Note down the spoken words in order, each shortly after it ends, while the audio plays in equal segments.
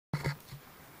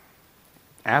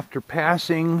After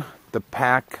passing the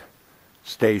pack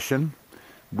station,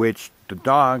 which the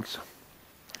dogs,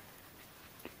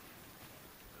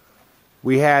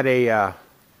 we had a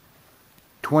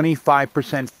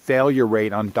 25% failure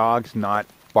rate on dogs not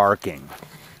barking.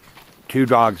 2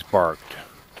 dogs barked.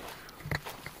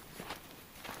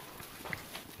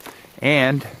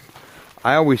 And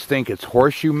I always think it's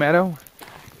Horseshoe Meadow.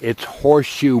 It's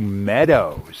Horseshoe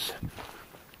Meadows.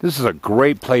 This is a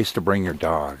great place to bring your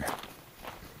dog.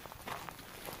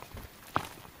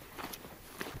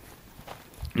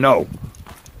 No.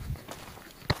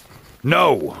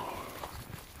 No.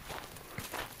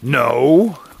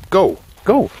 No. Go.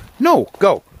 Go. No.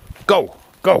 Go. Go.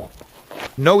 Go.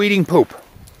 No eating poop.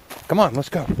 Come on, let's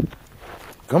go.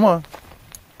 Come on.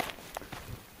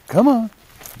 Come on.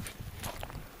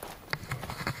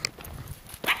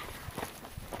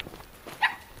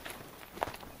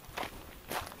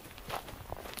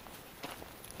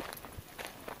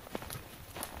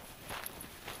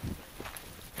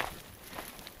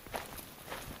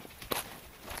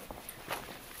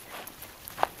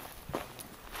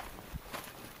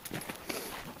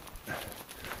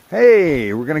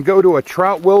 Hey, we're going to go to a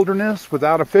trout wilderness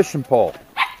without a fishing pole.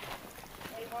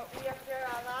 Hey, weren't we up there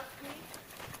last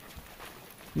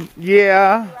week?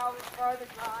 Yeah. 2 hours farther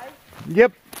drive?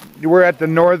 Yep. We're at the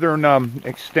northern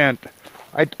extent.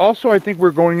 I think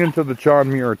we're going into the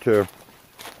John Muir too.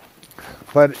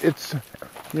 But it's,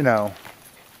 you know.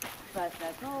 But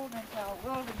the Golden Trout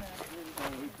Wilderness is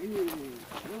a huge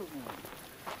wilderness.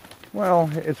 Well,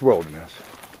 it's wilderness.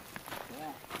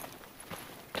 Yeah.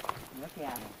 Look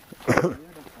at it. Beautiful.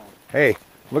 Hey,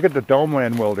 look at the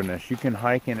Domeland Wilderness. You can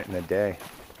hike in it in a day.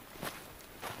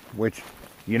 Which,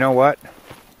 you know what?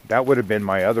 That would have been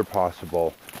my other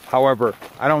possible. However,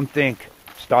 I don't think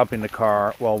stopping the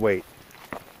car, well, wait.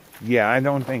 Yeah, I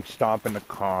don't think stopping the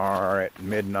car at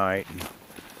midnight and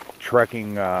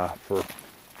trekking for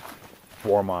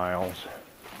 4 miles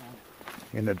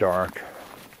in the dark.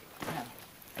 Yeah.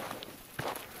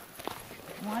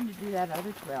 I wanted to do that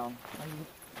other trail where you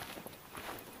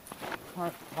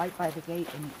parked right by the gate,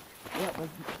 and it was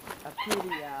a pretty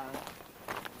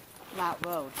flat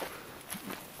road.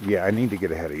 Yeah, I need to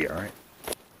get ahead of you, all right?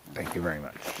 Thank you very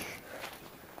much.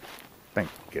 Thank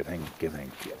you, thank you,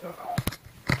 thank you.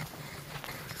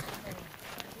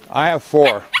 I have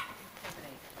 4.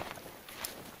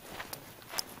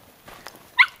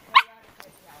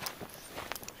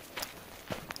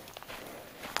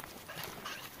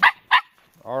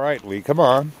 All right, Lee, come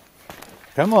on.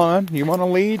 Come on, you want to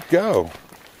lead? Go.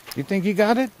 You think you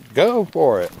got it? Go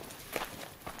for it.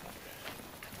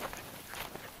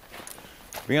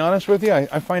 To be honest with you,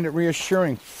 I find it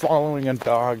reassuring following a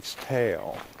dog's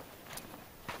tail.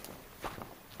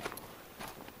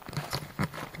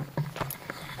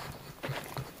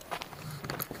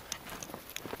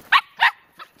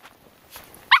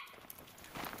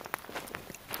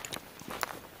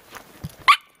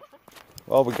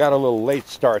 Well, we got a little late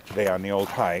start today on the old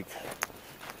hike.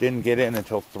 Didn't get in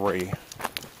until 3.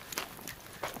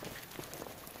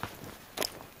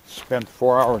 Spent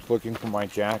 4 hours looking for my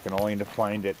jacket, only to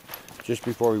find it just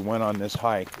before we went on this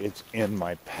hike. It's in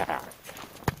my pack.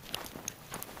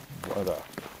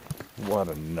 What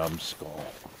a numbskull.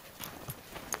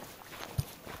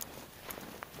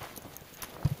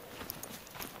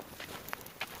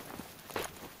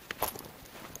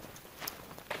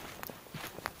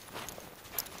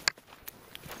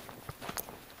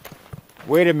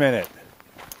 Wait a minute.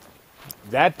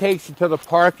 That takes you to the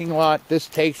parking lot. This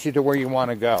takes you to where you want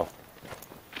to go.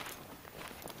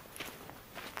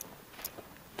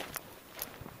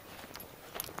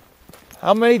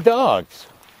 How many dogs?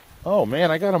 Oh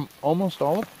man, I got them almost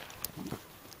all.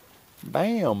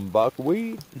 Bam,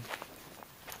 buckwheat.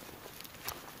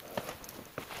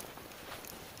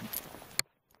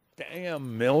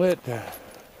 Damn, millet.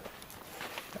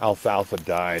 Alfalfa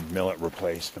died. Millet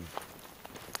replaced him.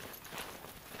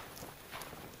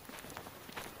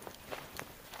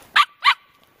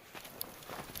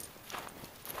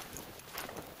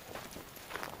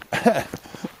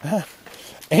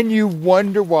 And you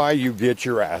wonder why you get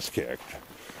your ass kicked.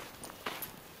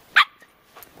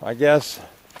 I guess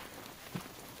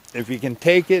if you can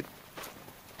take it,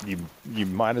 you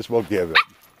might as well give it.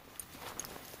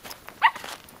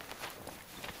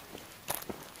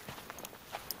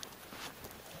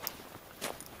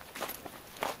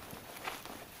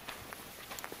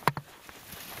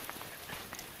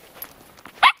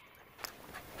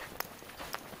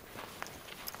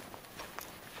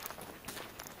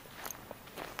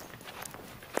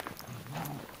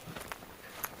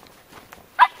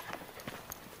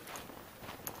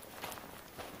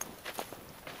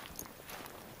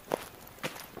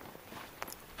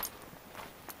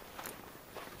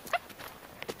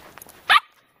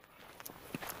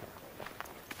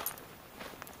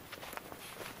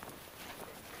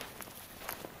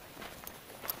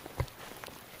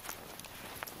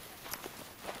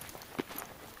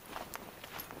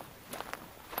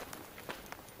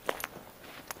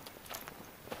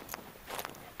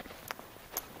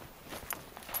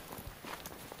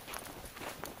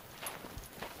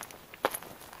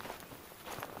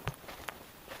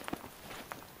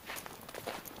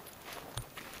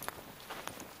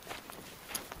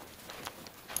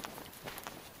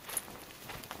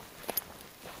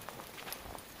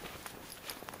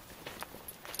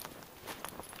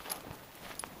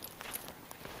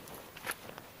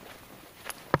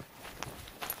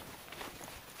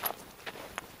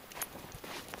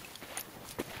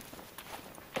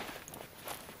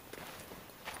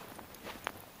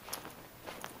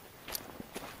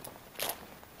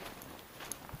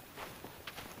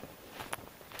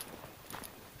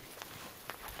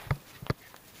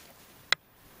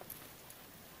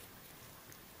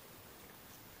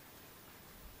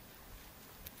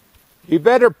 You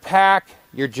better pack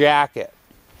your jacket.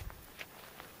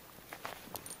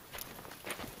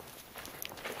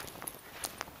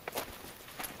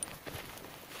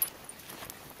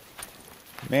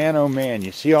 Man, oh man,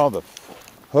 you see all the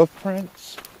hoof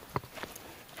prints?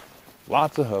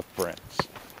 Lots of hoof prints.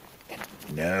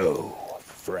 And no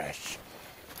fresh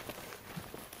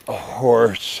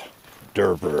horse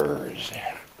derpers.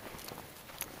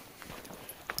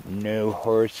 No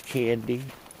horse candy.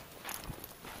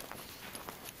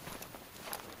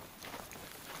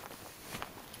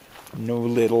 No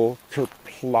little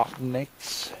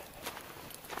kerplotniks.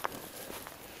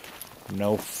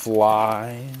 No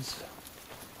flies.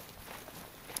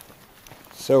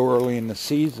 So early in the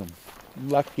season.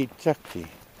 Lucky chucky.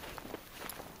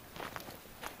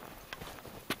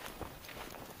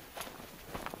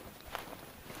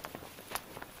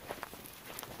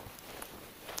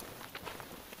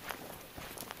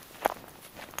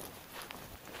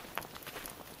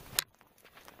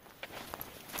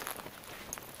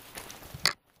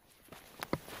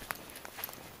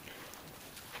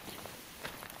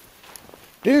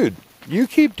 Dude, you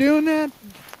keep doing that?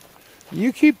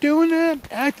 You keep doing that?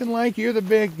 Acting like you're the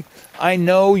big... I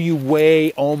know you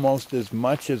weigh almost as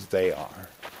much as they are.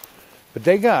 But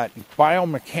they got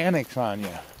biomechanics on you.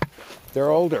 They're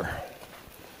older.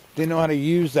 They know how to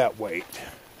use that weight.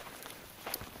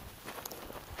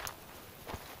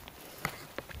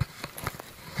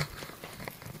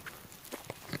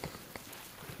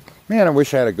 Man, I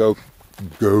wish I had a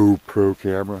GoPro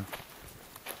camera.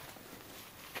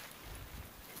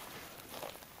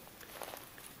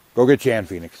 Go get Jan,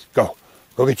 Phoenix. Go.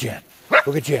 Go get Jan.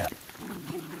 Go get Jan.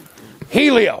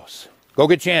 Helios. Go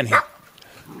get Jan here.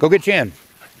 Go get Jan.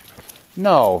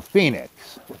 No,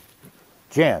 Phoenix.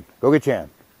 Jan. Go get Jan.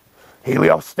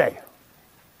 Helios, stay.